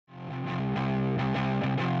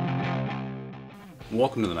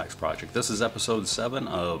Welcome to the next project. This is episode 7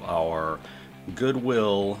 of our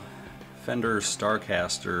Goodwill Fender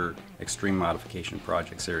Starcaster Extreme Modification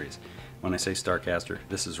Project series. When I say Starcaster,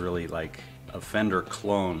 this is really like a Fender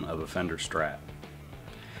clone of a Fender Strat.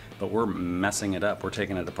 But we're messing it up. We're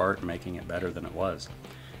taking it apart and making it better than it was.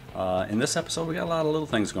 In this episode we got a lot of little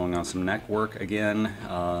things going on. Some neck work again,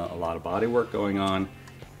 a lot of body work going on.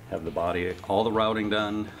 Have the body, all the routing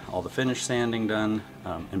done, all the finish sanding done,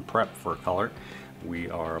 and prep for color.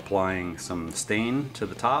 We are applying some stain to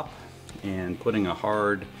the top and putting a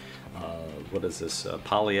hard, what is this,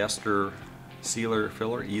 polyester sealer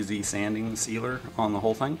filler, easy sanding sealer on the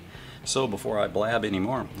whole thing. So before I blab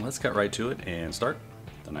anymore, let's get right to it and start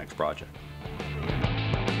the next project.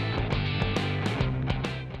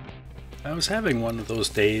 I was having one of those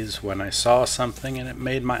days when I saw something and it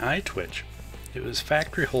made my eye twitch. It was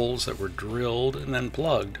factory holes that were drilled and then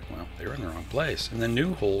plugged. Well, they were in the wrong place. And then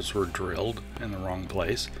new holes were drilled in the wrong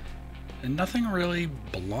place. And nothing really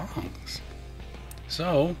belongs.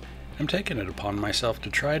 So, I'm taking it upon myself to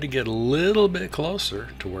try to get a little bit closer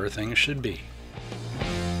to where things should be.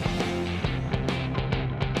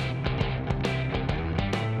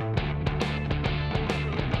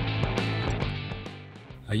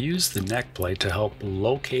 I used the neck plate to help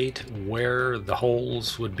locate where the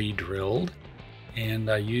holes would be drilled. And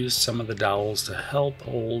I used some of the dowels to help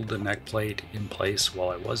hold the neck plate in place while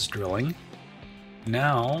I was drilling.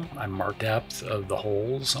 Now I marked depth of the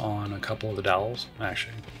holes on a couple of the dowels,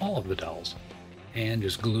 actually all of the dowels, and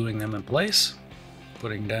just gluing them in place,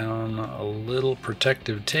 putting down a little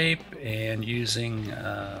protective tape and using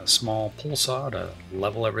a small pull saw to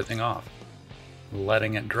level everything off.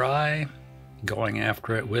 Letting it dry, going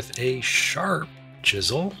after it with a sharp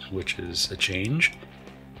chisel, which is a change,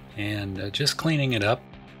 and just cleaning it up.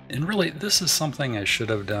 And really, this is something I should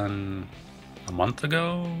have done a month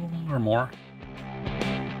ago or more.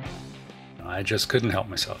 I just couldn't help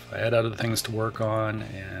myself. I had other things to work on,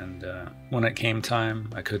 and when it came time,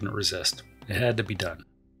 I couldn't resist. It had to be done.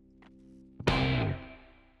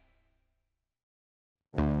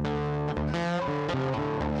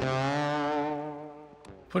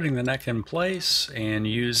 Putting the neck in place and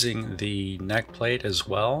using the neck plate as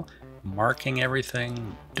well, marking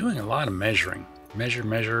everything, doing a lot of measuring. Measure,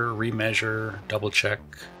 remeasure, double check.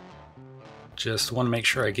 Just want to make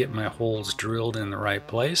sure I get my holes drilled in the right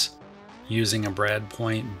place. Using a brad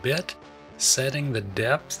point bit, setting the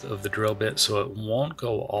depth of the drill bit so it won't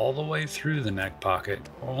go all the way through the neck pocket.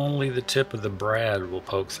 Only the tip of the brad will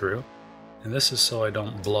poke through. And this is so I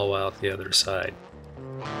don't blow out the other side.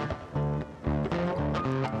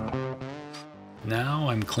 Now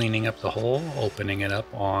I'm cleaning up the hole, opening it up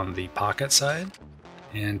on the pocket side,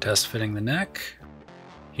 and test fitting the neck.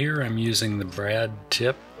 Here I'm using the brad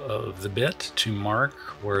tip of the bit to mark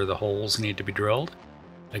where the holes need to be drilled.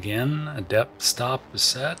 Again, a depth stop is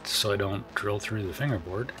set so I don't drill through the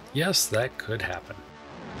fingerboard. Yes, that could happen.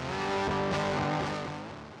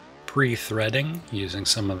 Pre-threading using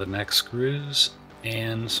some of the neck screws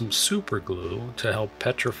and some super glue to help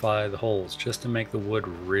petrify the holes, just to make the wood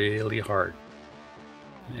really hard.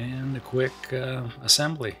 And a quick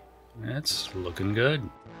assembly. It's looking good.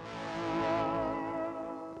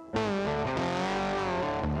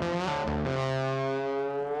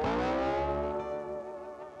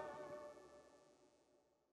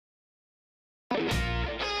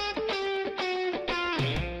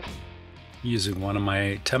 Using one of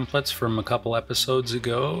my templates from a couple episodes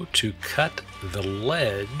ago to cut the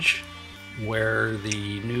ledge where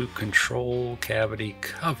the new control cavity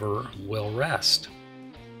cover will rest.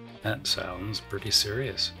 That sounds pretty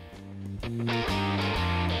serious.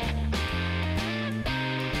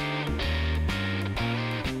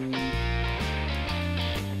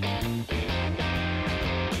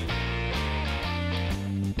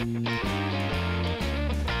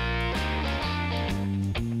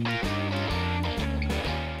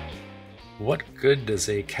 What good does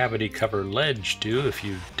a cavity cover ledge do if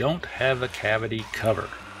you don't have a cavity cover?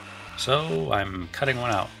 So I'm cutting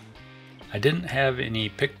one out. I didn't have any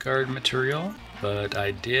pickguard material, but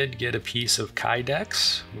I did get a piece of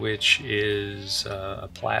Kydex, which is a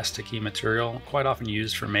plasticky material quite often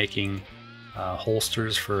used for making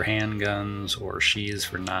holsters for handguns or sheaths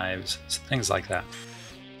for knives, things like that.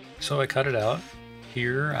 So I cut it out.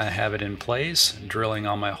 Here I have it in place, drilling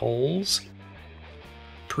all my holes,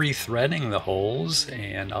 pre-threading the holes,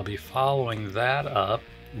 and I'll be following that up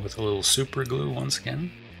with a little super glue once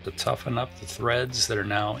again to toughen up the threads that are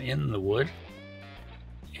now in the wood.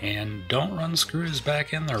 And don't run screws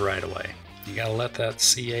back in there right away. You gotta let that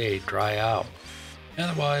CA dry out.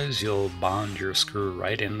 Otherwise you'll bond your screw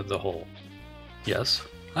right into the hole. Yes,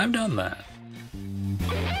 I've done that.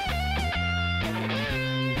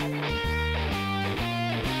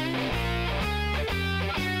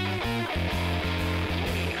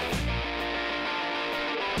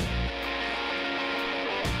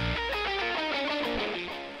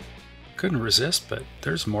 couldn't resist, but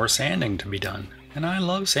there's more sanding to be done. And I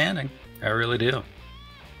love sanding. I really do.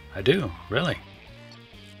 I do, really.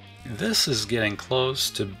 This is getting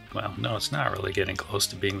close to, well, no, it's not really getting close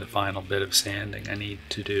to being the final bit of sanding I need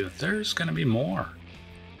to do. There's going to be more.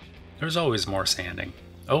 There's always more sanding.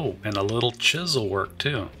 Oh, and a little chisel work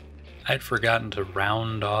too. I'd forgotten to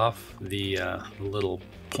round off the little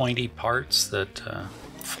pointy parts that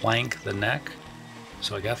flank the neck.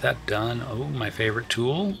 So I got that done. Oh, my favorite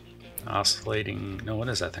tool. Oscillating, no, what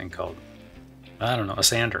is that thing called? I don't know, a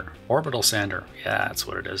sander. Orbital sander. Yeah, that's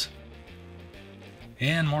what it is.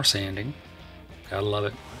 And more sanding. Gotta love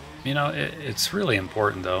it. You know, it's really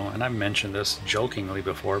important though, and I've mentioned this jokingly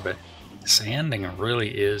before, but sanding really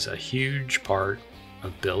is a huge part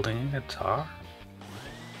of building a guitar.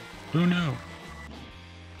 Who knew?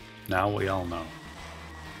 Now we all know.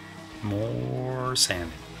 More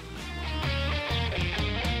sanding.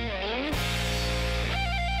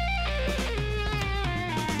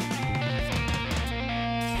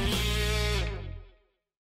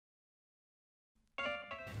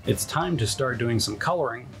 It's time to start doing some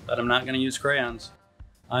coloring, but I'm not going to use crayons.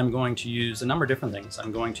 I'm going to use a number of different things.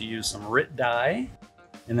 I'm going to use some RIT dye,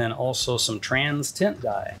 and then also some trans tint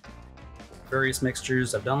dye. Various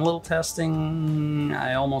mixtures. I've done a little testing.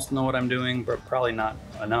 I almost know what I'm doing, but probably not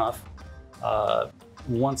enough.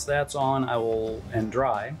 Once that's on, and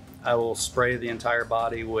dry, I will spray the entire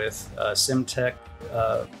body with Simtech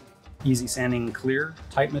Easy Sanding Clear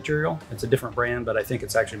type material. It's a different brand, but I think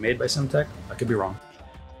it's actually made by Simtech. I could be wrong.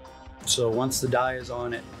 So once the dye is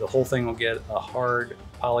on it, the whole thing will get a hard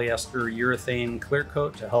polyester urethane clear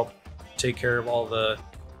coat to help take care of all the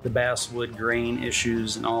basswood grain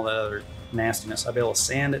issues and all that other nastiness. I'll be able to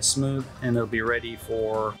sand it smooth, and it'll be ready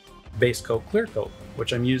for base coat clear coat,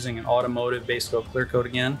 which I'm using an automotive base coat clear coat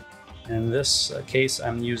again. In this case,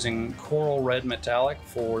 I'm using coral red metallic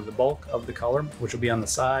for the bulk of the color, which will be on the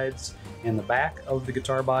sides and the back of the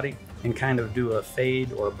guitar body, and kind of do a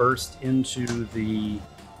fade or burst into the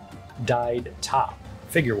dyed top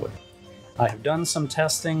figure wood. I have done some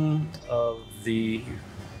testing of the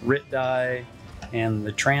RIT dye and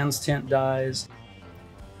the trans tint dyes,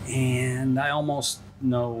 and I almost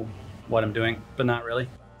know what I'm doing, but not really.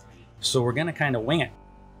 So we're going to kind of wing it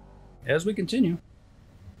as we continue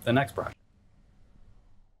the next project.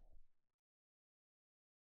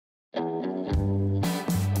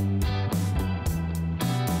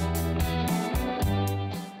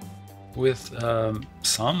 With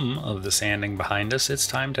some of the sanding behind us, it's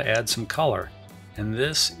time to add some color. And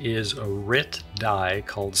this is a RIT dye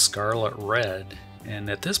called Scarlet Red. And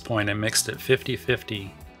at this point I mixed it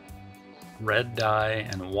 50-50 red dye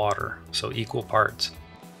and water, so equal parts.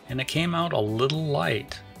 And it came out a little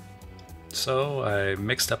light. So I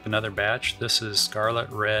mixed up another batch. This is Scarlet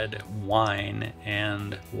Red, wine,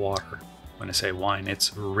 and water. When I say wine,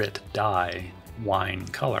 it's RIT dye, wine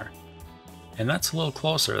color. And that's a little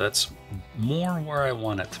closer. That's more where I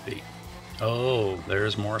want it to be. Oh,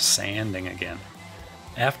 there's more sanding again.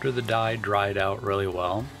 After the dye dried out really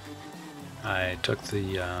well, I took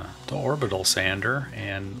the orbital sander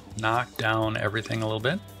and knocked down everything a little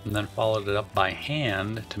bit, and then followed it up by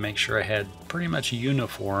hand to make sure I had pretty much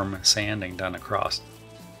uniform sanding done across.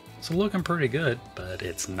 It's looking pretty good, but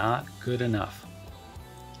it's not good enough.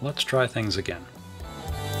 Let's try things again.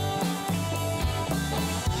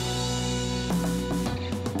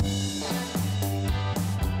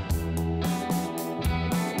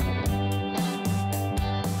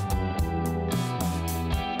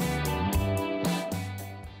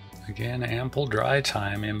 Again, ample dry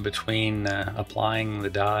time in between applying the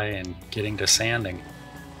dye and getting to sanding.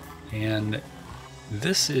 And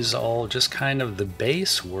this is all just kind of the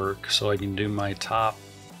base work, so I can do my top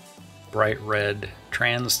bright red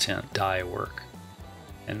trans tint dye work.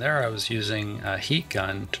 And there I was using a heat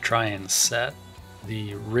gun to try and set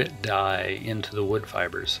the RIT dye into the wood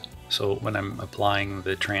fibers. So when I'm applying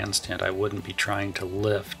the trans tint, I wouldn't be trying to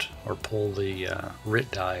lift or pull the RIT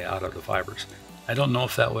dye out of the fibers. I don't know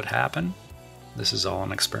if that would happen. This is all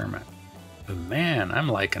an experiment. But man, I'm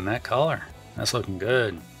liking that color. That's looking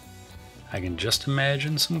good. I can just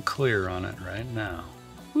imagine some clear on it right now.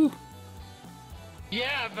 Whew.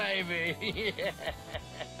 Yeah, baby! Yeah.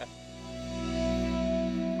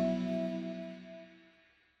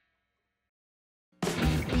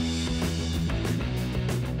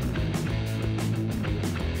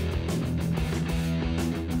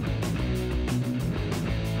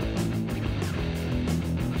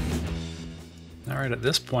 Alright, at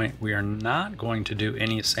this point we are not going to do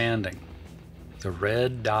any sanding. The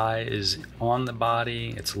red dye is on the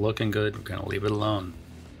body, it's looking good, we're going to leave it alone.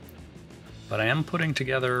 But I am putting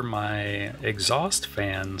together my exhaust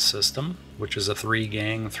fan system, which is a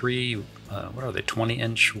 3-gang,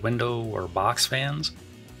 20-inch window or box fans.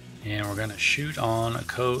 And we're going to shoot on a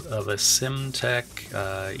coat of a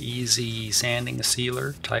Simtech Easy Sanding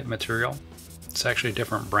Sealer type material. It's actually a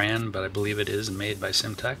different brand, but I believe it is made by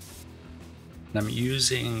Simtech. And I'm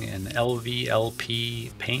using an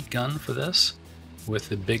LVLP paint gun for this with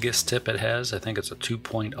the biggest tip it has. I think it's a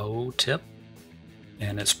 2.0 tip,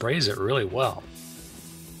 and it sprays it really well.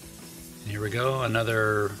 Here we go,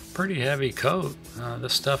 another pretty heavy coat.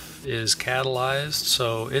 This stuff is catalyzed,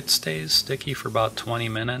 so it stays sticky for about 20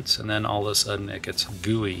 minutes, and then all of a sudden it gets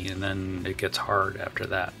gooey, and then it gets hard after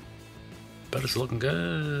that. But it's looking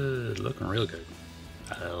good, looking real good.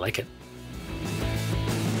 I like it.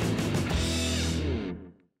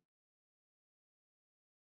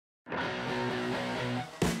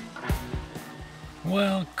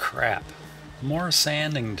 Well, crap. More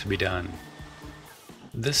sanding to be done.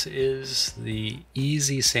 This is the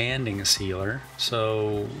Easy Sanding Sealer,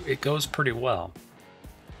 so it goes pretty well.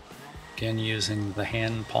 Again, using the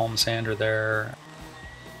hand palm sander there,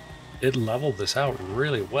 it leveled this out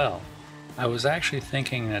really well. I was actually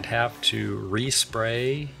thinking I'd have to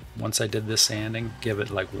respray once I did this sanding, give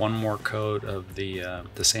it like one more coat of the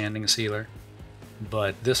sanding sealer.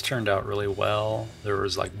 But this turned out really well. There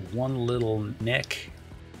was like one little nick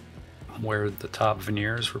where the top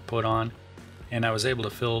veneers were put on, and I was able to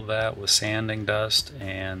fill that with sanding dust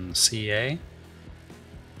and CA.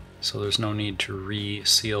 So there's no need to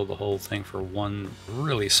re-seal the whole thing for one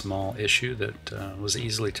really small issue that was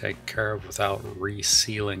easily taken care of without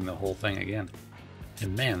re-sealing the whole thing again.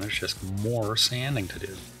 And man, there's just more sanding to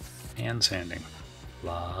do. Hand sanding.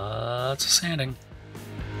 Lots of sanding.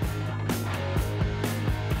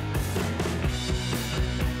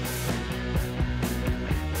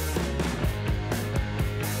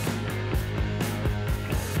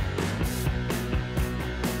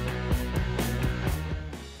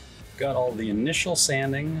 Got all the initial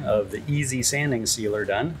sanding of the Easy Sanding Sealer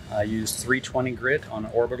done. I used 320 grit on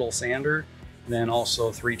an orbital sander, then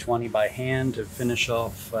also 320 by hand to finish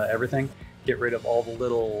off everything. Get rid of all the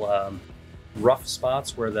little rough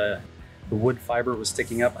spots where the wood fiber was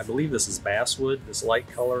sticking up. I believe this is basswood, this light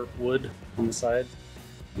color wood on the side.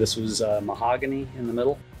 This was mahogany in the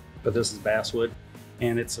middle, but this is basswood,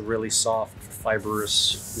 and it's a really soft,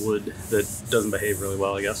 fibrous wood that doesn't behave really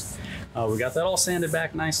well, I guess. We got that all sanded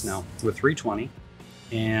back nice now with 320,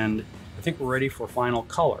 and I think we're ready for final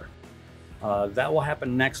color. That will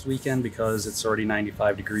happen next weekend because it's already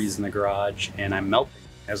 95 degrees in the garage and I'm melting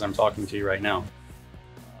as I'm talking to you right now.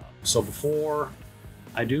 So before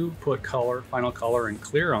I do put color, final color and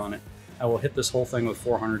clear on it, I will hit this whole thing with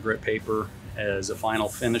 400 grit paper as a final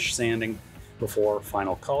finish sanding before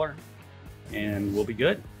final color, and we'll be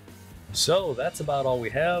good. So that's about all we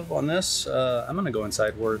have on this. I'm gonna go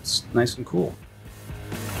inside where it's nice and cool.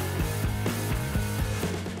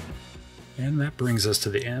 And that brings us to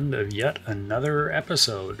the end of yet another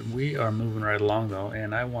episode. We are moving right along though,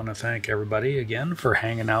 and I want to thank everybody again for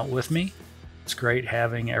hanging out with me. It's great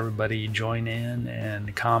having everybody join in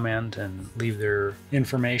and comment and leave their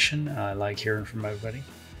information. I like hearing from everybody.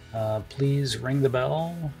 Please ring the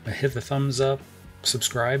bell, hit the thumbs up,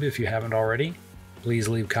 subscribe if you haven't already. Please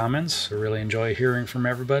leave comments. I really enjoy hearing from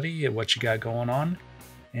everybody and what you got going on.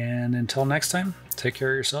 And until next time, take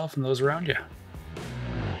care of yourself and those around you.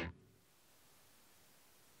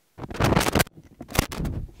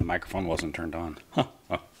 The microphone wasn't turned on. Huh.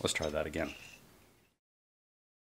 Oh, let's try that again.